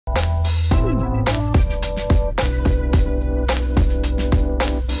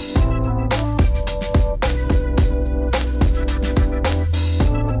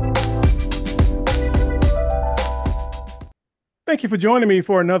Thank you for joining me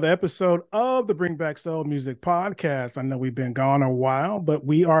for another episode of the Bring Back Soul Music Podcast. I know we've been gone a while, but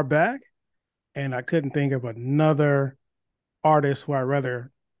we are back, and I couldn't think of another artist who I'd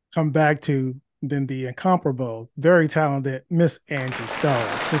rather come back to than the incomparable, very talented Miss Angie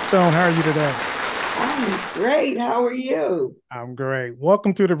Stone. Miss Stone, how are you today? I'm great. How are you? I'm great.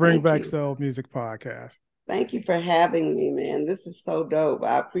 Welcome to the Bring Thank Back you. Soul Music Podcast. Thank you for having me, man. This is so dope.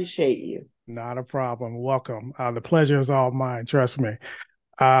 I appreciate you. Not a problem. Welcome. The pleasure is all mine. Trust me.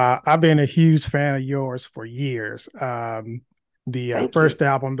 I've been a huge fan of yours for years. The Thank you. first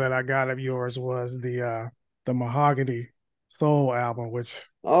album that I got of yours was the Mahogany Soul album, which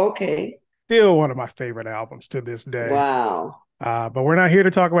Okay. still one of my favorite albums to this day. Wow. But we're not here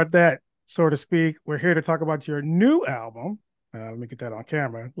to talk about that, so to speak. We're here to talk about your new album. Let me get that on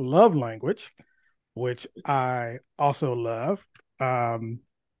camera. Love Language, which I also love. Um,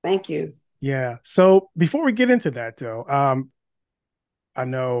 Thank you. yeah. So before we get into that, though, I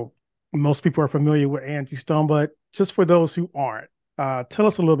know most people are familiar with Angie Stone, but just for those who aren't, tell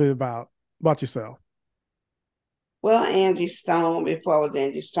us a little bit about yourself. Well, Angie Stone, before I was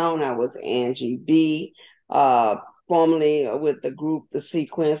Angie Stone, I was Angie B. Uh, Formerly with the group The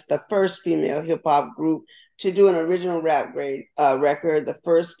Sequence, the first female hip hop group to do an original rap grade record, the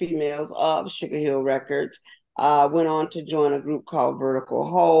first females of Sugar Hill Records. Went on to join a group called Vertical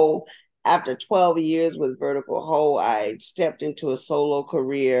Hole. After 12 years with Vertical Hole, I stepped into a solo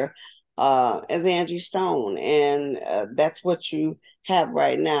career as Angie Stone, and that's what you have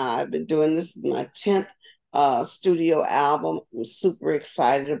right now. I've been doing this is my 10th studio album. I'm super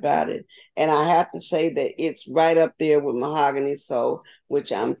excited about it. And I have to say that it's right up there with Mahogany Soul,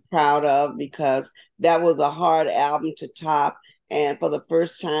 which I'm proud of because that was a hard album to top. And for the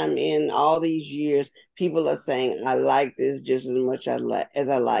first time in all these years, people are saying, I like this just as much as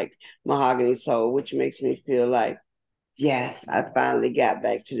I like Mahogany Soul, which makes me feel like, yes, I finally got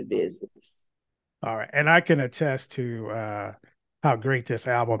back to the business. All right, and I can attest to how great this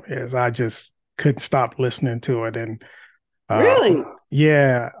album is. I just couldn't stop listening to it, and uh, Really?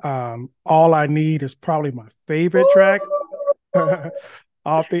 yeah, all I need is probably my favorite track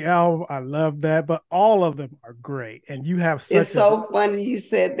off the album. I love that, but all of them are great, and you have It's such a so funny you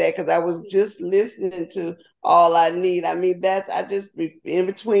said that because I was just listening to All I Need. I mean, I just, in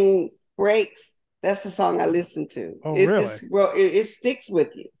between breaks, that's the song I listen to. oh It really? just, well, it sticks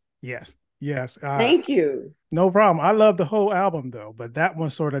with you. Yes, yes. Thank you. No problem. I love the whole album though, but that one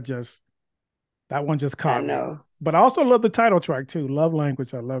just I caught me. know. But I also love the title track too, Love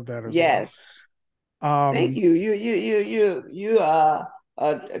Language. I love that as well. Yes. Thank Um, you. You are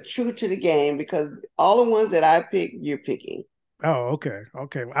true to the game because all the ones that I pick, you're picking. oh, okay,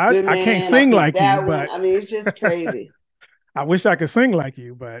 okay. I Good I can't Man, I sing picked like you, that one. but I mean, it's just crazy. I wish I could sing like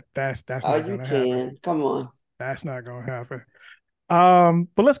you, but that's Oh, not you gonna happen. can. Come on. That's not gonna happen.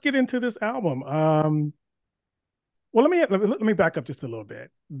 But let's get into this album. Well, let me back up just a little bit.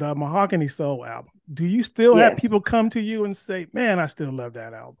 The Mahogany Soul album. Do you still have Yes. people come to you and say, "Man, I still love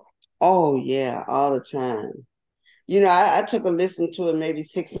that album"? Oh, yeah, all the time. I took a listen to it maybe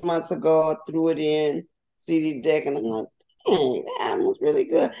 6 months ago. I threw it in CD deck, and I'm like, dang, that album was really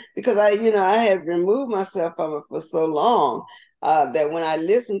good because I had removed myself from it for so long that when I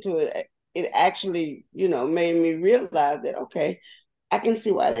listened to it, it actually, made me realize that okay, I can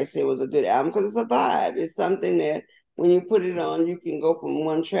see why they say it was a good album because it's a vibe. It's something that when you put it on, you can go from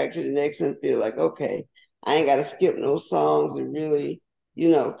one track to the next and feel like, okay, I ain't got to skip no songs. It really,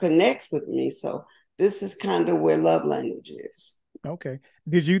 connects with me. So this is kind of where love language is. Okay.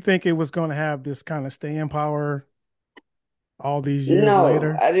 Did you think it was going to have this kind of staying power all these years No,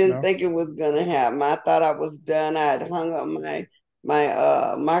 later? I didn't No. think it was gonna happen. I thought I was done. I had hung up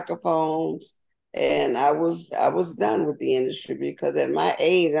my microphones and I was done with the industry because at my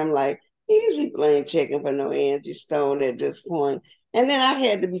age I'm like, these people ain't checking for no Angie Stone at this point. And then I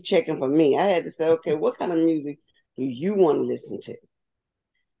had to be checking for me. I had to say, okay, what kind of music do you want to listen to?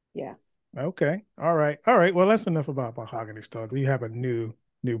 Yeah. Okay. All right. All right. Well, that's enough about Mahogany Stone. We have a new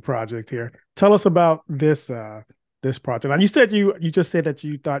project here. Tell us about this project. And you just said that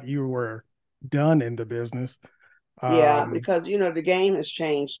you thought you were done in the business. Yeah, Um, because the game has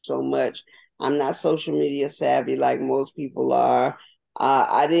changed so much. I'm not social media savvy like most people are.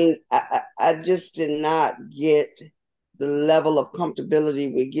 I didn't. I just did not get the level of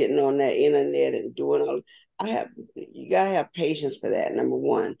comfortability with getting on that internet and doing all. You gotta have patience for that. Number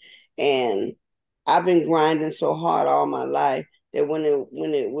one, and I've been grinding so hard all my life that when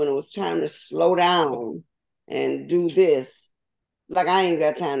it was time to slow down and do this, like I ain't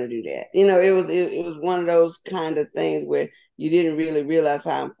got time to do that. It was one of those kind of things where you didn't really realize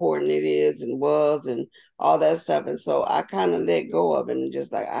how important it is and was and all that stuff. And so I kind of let go of it and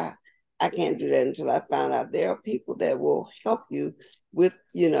just like I can't do that until I found out there are people that will help you with,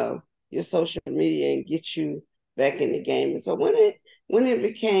 your social media and get you back in the game. And so when it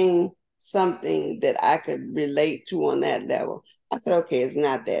became something that I could relate to on that level, I said, okay, it's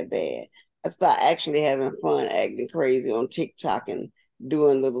not that bad. I started actually having fun acting crazy on TikTok and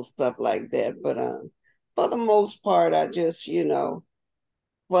doing little stuff like that. But for the most part, I just,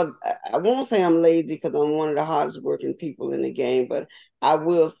 well, I won't say I'm lazy because I'm one of the hardest working people in the game, but I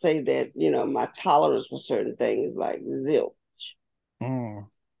will say that, my tolerance for certain things is like zilch. Mm,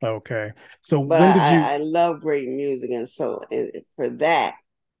 okay. So But when did you I love great music. And so for that,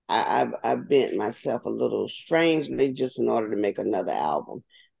 I bent myself a little strangely just in order to make another album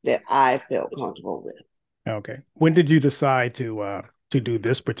that I felt comfortable with. okay. When did you decide to do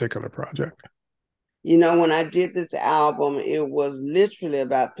this particular project? When I did this album, it was literally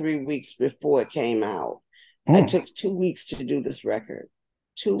about 3 weeks before it came out. I Mm, took 2 weeks to do this record.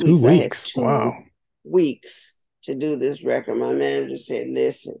 Two two weeks. I had weeks. Wow. 2 weeks to do this record. My manager said,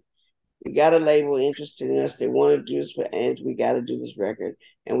 listen, we got a label interested in us. They want to do this for Angie. We got to do this record.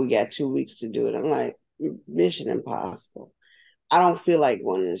 And we got 2 weeks to do it. I'm like, mission impossible. I don't feel like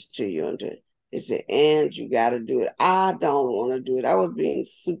going in the studio and do it. They said, Angie, you got to do it. I don't want to do it. I was being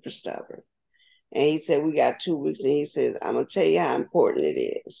super stubborn. And he said, we got 2 weeks. And he says, I'm going to tell you how important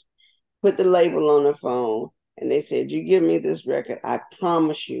it is. Put the label on the phone. And they said, you give me this record, I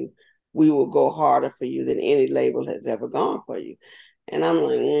promise you, we will go harder for you than any label has ever gone for you. And I'm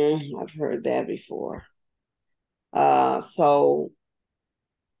like, I've heard that before. So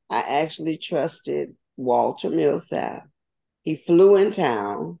I actually trusted Walter Millsap. He flew in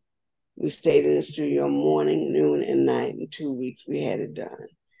town. We stayed in the studio morning, noon, and night. In 2 weeks, we had it done.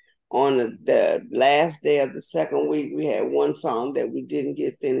 On the last day of the second week, we had one song that we didn't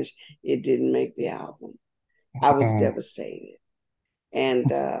get finished. It didn't make the album. I was Mm, devastated.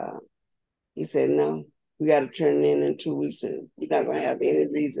 And he said, no, we got to turn it in 2 weeks. And we're not going to have any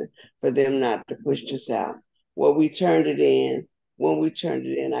reason for them not to push this out. Well, we turned it in. When we turned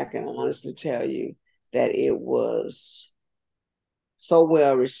it in, I can honestly tell you that it was so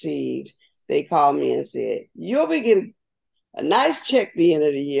well received. They called me and said, you'll be getting a nice check at the end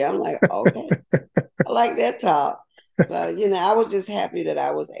of the year. I'm like, okay. I like that talk. So, I was just happy that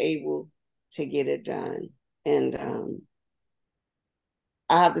I was able to get it done. And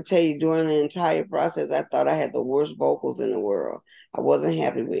I have to tell you, during the entire process, I thought I had the worst vocals in the world. I wasn't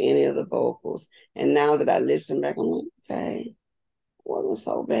happy with any of the vocals. And now that I listen back, I'm like, okay, it wasn't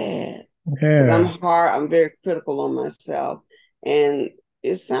so bad. Because yeah. I'm very critical on myself. And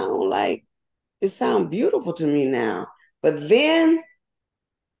it sound beautiful to me now. But then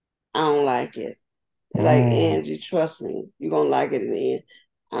I don't like it. Like, Mm, Angie, trust me, you're gonna like it in the end.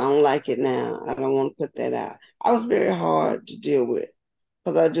 I don't like it now. I don't want to put that out. I was very hard to deal with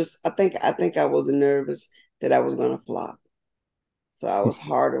because I think I was nervous that I was gonna flop. So I was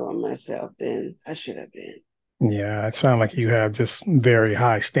harder on myself than I should have been. yeah. It sounds like you have just very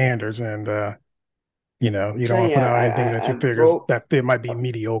high standards, and I'm you don't telling want you, to put out anything that I you figures broke. that it might be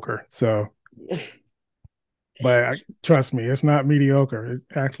mediocre. So, but trust me, it's not mediocre. It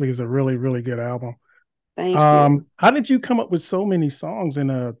actually is a really, really good album. Thank you. How did you come up with so many songs in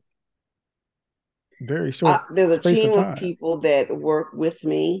a very short There's a space of team of time? people that work with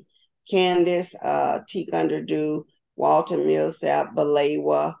me. Candace, Teak Underdo, Walter Millsap,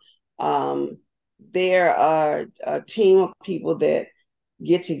 Balewa. Um, there are a team of people that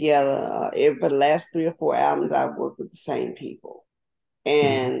get together. For the last 3 or 4 albums, I've worked with the same people. Mhm.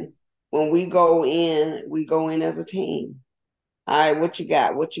 And when we go in as a team. All right, what you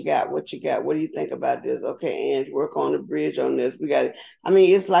got? What you got? What you got? What do you think about this? Okay, and work on the bridge on this. We got it. I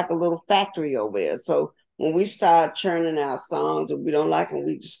mean, it's like a little factory over there. So when we start churning out songs and we don't like them,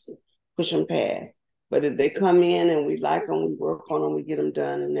 we just push them past. But if they come in and we like them, we work on them, we get them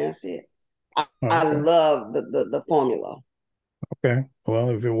done, and that's it. I Okay. love the formula. Okay. Well,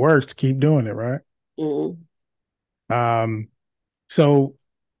 if it works, keep doing it, right? Mm-hmm. Um, so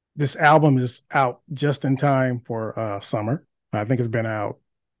this album is out just in time for summer. I think it's been out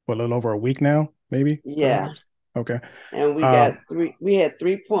for a little over a week now, maybe, Yeah, perhaps. Okay. and we got Um, three. We had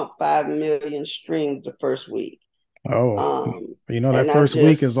 3.5 million streams the first week. oh, Um, that and I first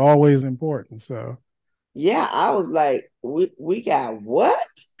week is just always important. So, yeah, I was like, we got what?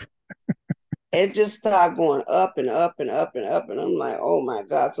 It just started going up and up and up and up. And I'm like, oh my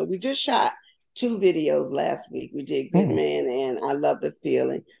God. So we just shot 2 videos last week. We did Good hmm, Man and I Love the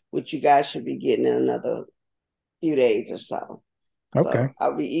Feeling, which you guys should be getting in another few days or so. Okay. So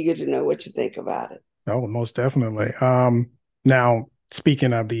I'll be eager to know what you think about it. Oh, most definitely. Now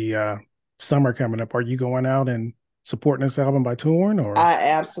speaking of the summer coming up, are you going out and supporting this album by touring or? I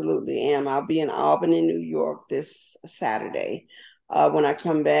absolutely am. I'll be in Albany, New York this Saturday. When I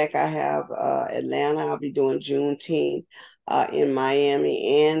come back, I have Atlanta. I'll be doing Juneteenth in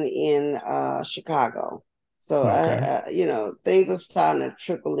Miami and in Chicago. So Okay. things are starting to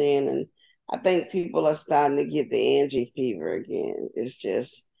trickle in, and I think people are starting to get the Angie fever again.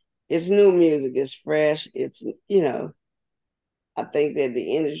 It's new music. It's fresh. I think that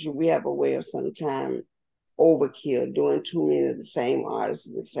the industry, we have a way of sometimes overkill, doing too many of the same artists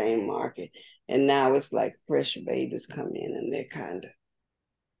in the same market. And now it's like fresh babies come in and they're kind of,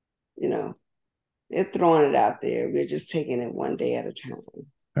 you know, they're throwing it out there. We're just taking it one day at a time.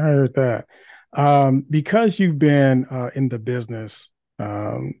 I heard that. Because you've been in the business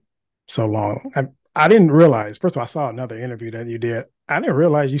um, so long, I didn't realize. First of all, I saw another interview that you did. I didn't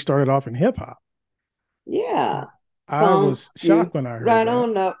realize you started off in hip hop. Yeah. I Funk was you shocked when I heard right that.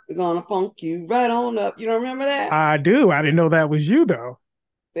 on up. We're gonna funk you right on up. You don't remember that? I do. I didn't know that was you though.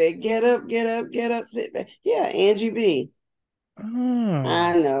 Say get up, get up, get up, sit back. Yeah, Angie B. Oh.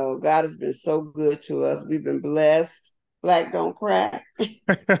 I know God has been so good to us. We've been blessed. Black don't crack.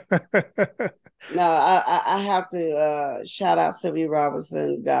 No, I have to shout out Sylvia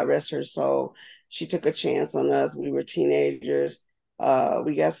Robinson. God rest her soul. She took a chance on us. We were teenagers.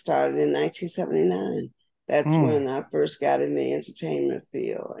 We got started in 1979. That's Mm, when I first got in the entertainment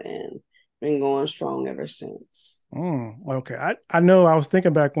field and been going strong ever since. okay. I know I was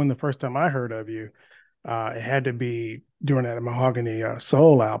thinking back when the first time I heard of you, it had to be during that Mahogany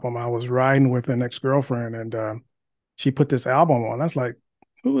Soul album. I was riding with an ex-girlfriend and she put this album on. I was like,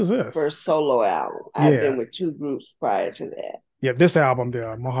 who is this? First solo album. I've Yeah. been with two groups prior to that. Yeah, this album,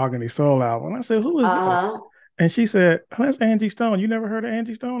 the Mahogany Soul album. I said, who is this? Uh huh. And she said, oh, that's Angie Stone. You never heard of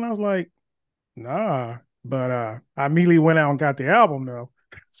Angie Stone? I was like, nah. But I immediately went out and got the album though.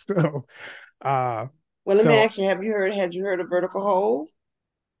 So uh Well, let me so ask you: Had you heard of Vertical Hold?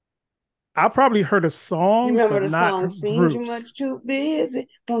 I probably heard of You songs, remember but the not song "Seems You groups. Much Too Busy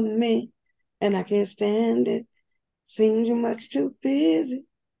for Me, and I Can't Stand It"? Seems you much too busy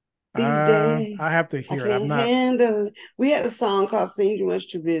these days. I have to I hear it. I'm can't not. handle it. We had a song called "Seems You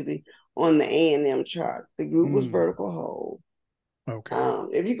Much Too Busy" on the A&M chart. The group was Mm, Vertical Hold. okay.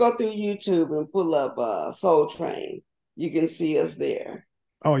 If you go through YouTube and pull up Soul Train, you can see us there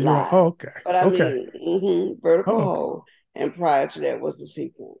Oh, you're on. Oh, live. okay. But I Okay. mean, Vertical Oh, okay. Hold, and prior to that was the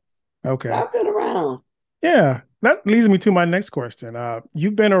sequence. So Okay. I've been around. Yeah, that leads me to my next question.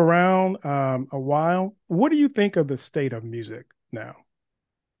 You've been around a while. What do you think of the state of music now?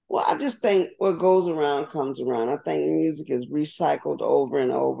 Well, I just think what goes around comes around. I think music is recycled over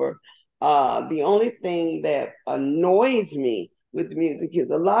and over. The only thing that annoys me with music is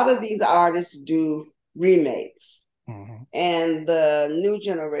a lot of these artists do remakes, Hmm. and the new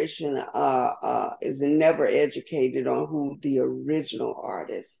generation is never educated on who the original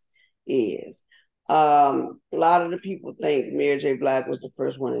artist is. A lot of the people think Mary J. Blige was the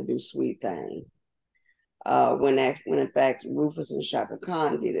first one to do Sweet Thing, when in fact Rufus and Shaka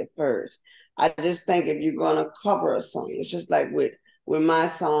Khan did it first. I just think if you're gonna cover a song, it's just like with my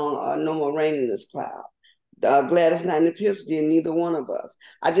song "No More Rain in This Cloud." Gladys Knight and the Pips did neither one of us.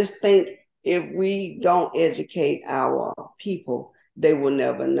 I just think if we don't educate our people, they will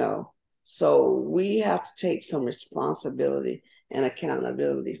never know. So we have to take some responsibility and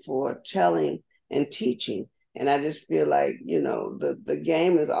accountability for telling and teaching. And I just feel like, the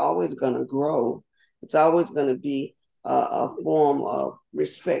game is always going to grow. It's always going to be a form of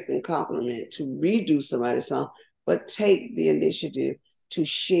respect and compliment to redo somebody's song, but take the initiative to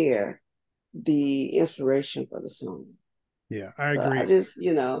share the inspiration for the song. Yeah, I So I agree. just,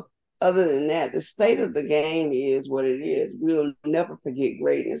 other than that, the state of the game is what it is. We'll never forget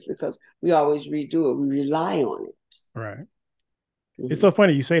greatness because we always redo it. We rely on it. Right. It's Mm-hmm. so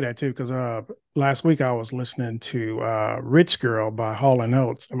funny you say that too, because last week I was listening to "Rich Girl" by Hall and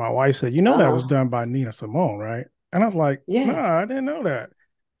Oates, and my wife said, "You know that was Uh-huh. done by Nina Simone, right?" And I was like, "No, Yes. I didn't know that."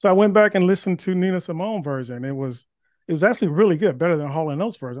 So I went back and listened to Nina Simone version. It was actually really good, better than Hall and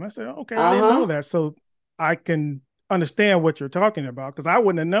Oates version. I said, "Okay, I didn't know Uh-huh. that." So I can understand what you're talking about because I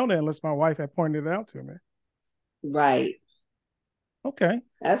wouldn't have known that unless my wife had pointed it out to me. Right. Okay,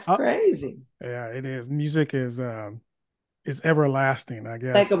 That's uh, crazy. yeah, it is. Music is everlasting, I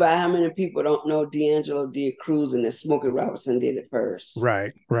Think guess. about how many people don't know D'Angelo did Cruz and that Smokey Robinson did it first.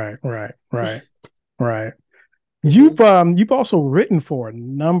 Right, right, right, right, right. Mm-hmm. You've also written for a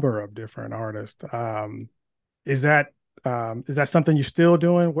number of different artists. Is that is that something you're still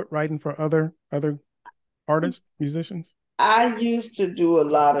doing? What writing for other artists, musicians? I used to do a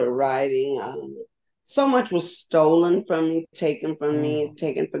lot of writing. So much was stolen from me, Mm, and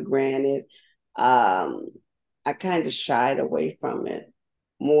taken for granted. Um, I kind of shied away from it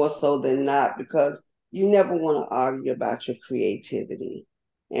more so than not because you never want to argue about your creativity.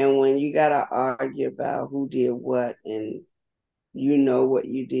 And when you got to argue about who did what and you know what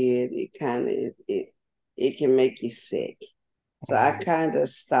you did, it can make you sick. So I mm, kind of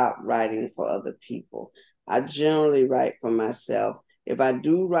stopped writing for other people. I generally write for myself. If I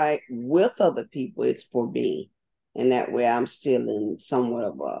do write with other people, it's for me. And that way I'm still in somewhat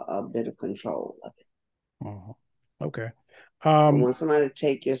of a bit of control of it. mm. Okay. But Um, when somebody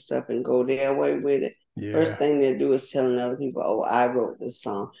take your stuff and go their way with it, first yeah. thing they do is telling other people, oh, I wrote this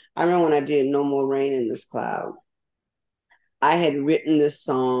song. I remember when I did No More Rain in This Cloud. I had written this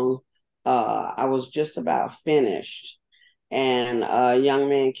song. I was just about finished. And a young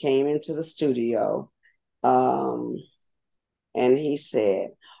man came into the studio, um, and he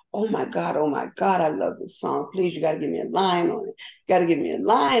said, oh my God, I love this song. Please, you got to give me a line on it. You got to give me a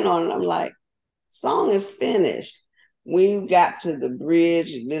line on it. I'm like, song is finished. We got to the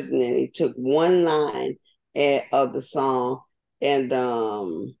bridge listening. He took one line of the song and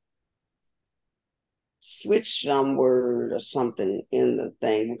switched some word or something in the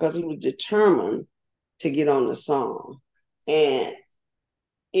thing because he was determined to get on the song. And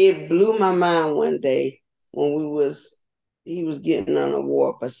it blew my mind one day when he was getting an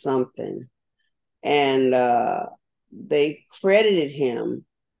award for something, and they credited him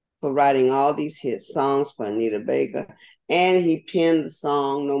for writing all these hit songs for Anita Baker, and he penned the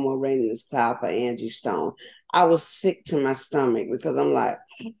song "No More Rain in This Cloud" for Angie Stone. I was sick to my stomach because I'm like,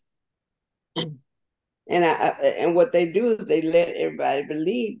 and what they do is they let everybody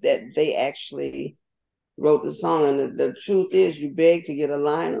believe that they actually wrote the song. And the truth is, you begged to get a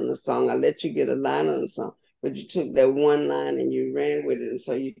line on the song. I let you get a line on the song, but you took that one line and you ran with it. And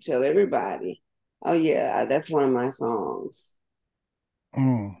so you tell everybody, oh, yeah, that's one of my songs.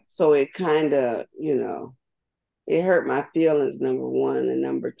 Mm, So it kind of, it hurt my feelings, number one. And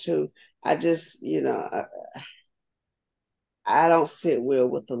number two, I just, I don't sit well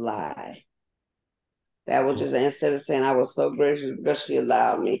with a lie. That was just, instead of saying I was so grateful because she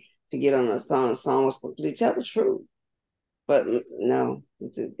allowed me to get on the song was complete. Tell the truth. But no,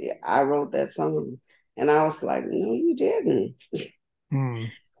 I wrote that song, and I was like, no, you didn't. mm.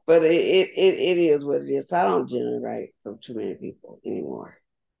 But it is what it is. So I don't generate from too many people anymore.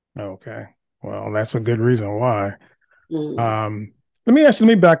 Okay. Well, that's a good reason why. Mm, Um, let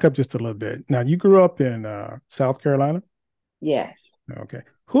me back up just a little bit. Now, you grew up in South Carolina. yes. Okay.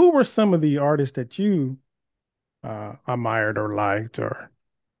 Who were some of the artists that you admired or liked or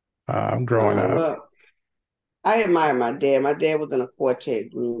growing up? Well, I admire my dad. My dad was in a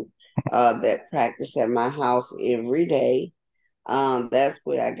quartet group that practiced at my house every day. That's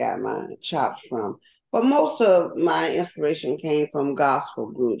where I got my chops from. But most of my inspiration came from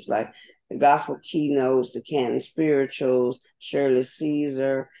gospel groups like the Gospel Keynotes, the Canton Spirituals, Shirley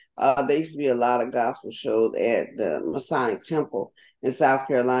Caesar. There used to be a lot of gospel shows at the Masonic Temple in South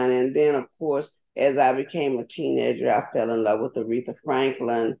Carolina. And then, of course, as I became a teenager, I fell in love with Aretha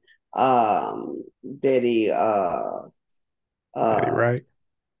Franklin, Betty, Betty uh, Wright.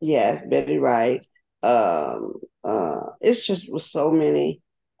 yes, Betty Wright. It's just was so many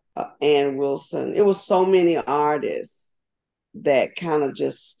Ann Wilson. It was so many artists that kind of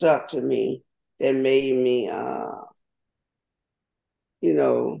just stuck to me that made me, you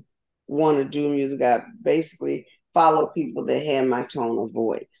know, want to do music. I basically follow people that had my tone of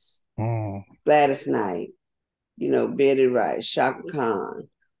voice. Mm, Gladys Knight, Betty Wright, Shaka Khan.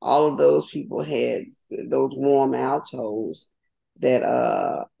 All of those people had those warm altos that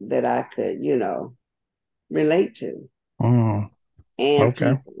I could, relate to. mm. And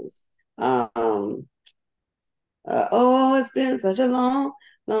Okay. people's. Um, oh, it's been such a long,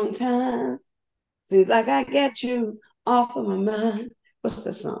 long time. Seems like I get you off of my mind. What's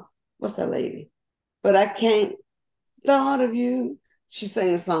that song? What's that lady? But I can't thought of you. She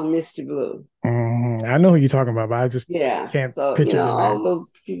sang the song Misty Blue. I know who you're talking about, but I just Yeah. can't So, picture the all name.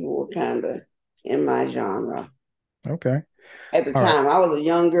 those people were kind of in my genre. Okay. At the All right. time, I was a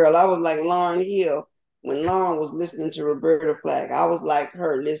young girl. I was like Lauryn Hill. When Lauren was listening to Roberta Flack, I was like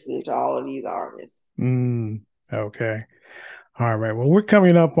her listening to all of these artists. Okay. All right. Well, we're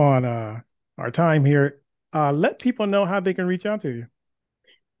coming up on our time here. Let people know how they can reach out to you.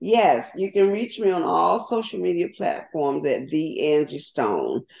 Yes, you can reach me on all social media platforms at the Angie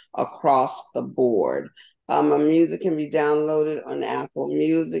Stone across the board. My music can be downloaded on Apple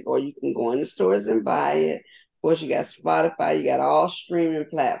Music, or you can go in the stores and buy it. Of course, you got Spotify, you got all streaming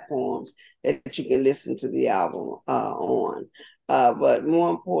platforms that you can listen to the album on. But more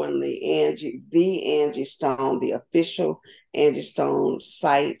importantly, Angie Stone, the official Angie Stone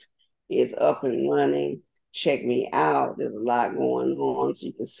site is up and running. Check me out. There's a lot going on, so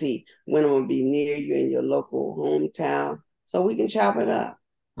you can see when I'm going to be near you in your local hometown, so we can chop it up.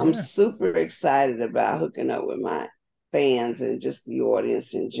 I'm Yeah. super excited about hooking up with my fans and just the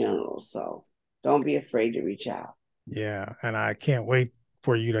audience in general. So don't be afraid to reach out. Yeah. And I can't wait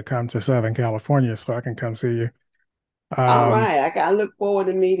for you to come to Southern California so I can come see you. All Um, right. I look forward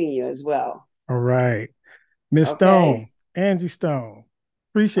to meeting you as well. all right. Miss Okay. Stone, Angie Stone, All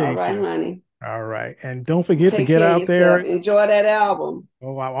appreciate right, you. honey. All right. And don't forget to Take get care of out yourself. there. Enjoy that album.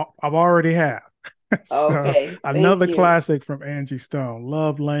 Oh, I've already have. So Okay. Thank another you. classic from Angie Stone,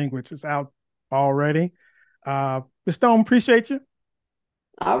 Love Language, is out already. Miss Stone, appreciate you.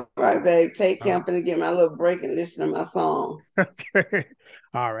 All right, babe. Take care. Uh, I'm going to get my little break and listen to my song. okay.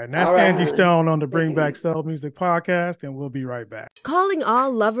 All right. And that's All right, Angie honey. Stone on the Take Bring it Back easy. Soul Music podcast, and we'll be right back. Calling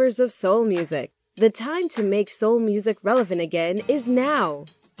all lovers of soul music. The time to make soul music relevant again is now.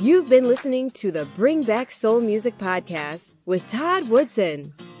 You've been listening to the Bring Back Soul Music podcast with Todd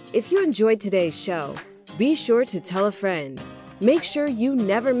Woodson. If you enjoyed today's show, be sure to tell a friend. Make sure you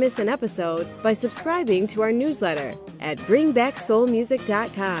never miss an episode by subscribing to our newsletter at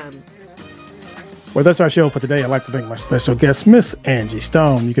bringbacksoulmusic.com. Well, that's our show for today. I'd like to thank my special guest, Miss Angie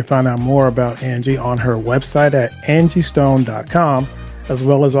Stone. You can find out more about Angie on her website at angiestone.com, as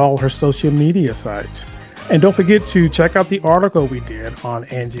well as all her social media sites. And don't forget to check out the article we did on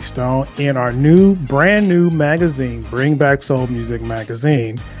Angie Stone in our brand new magazine, Bring Back Soul Music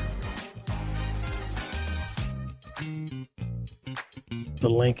Magazine. The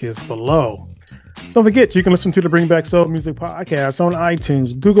link is below. Don't forget, you can listen to the Bring Back Soul Music podcast on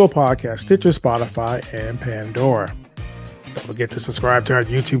iTunes, Google Podcasts, Stitcher, Spotify, and Pandora. Don't forget to subscribe to our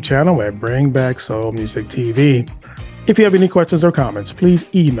YouTube channel at Bring Back Soul Music TV. If you have any questions or comments, please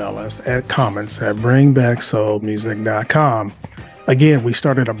email us at comments@bringbacksoulmusic.com. Again, we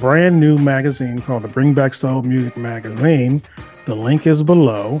started a brand new magazine called the Bring Back Soul Music Magazine. The link is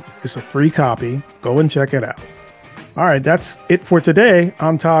below. It's a free copy. Go and check it out. All right, that's it for today.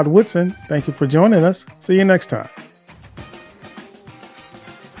 I'm Todd Woodson. Thank you for joining us. See you next time.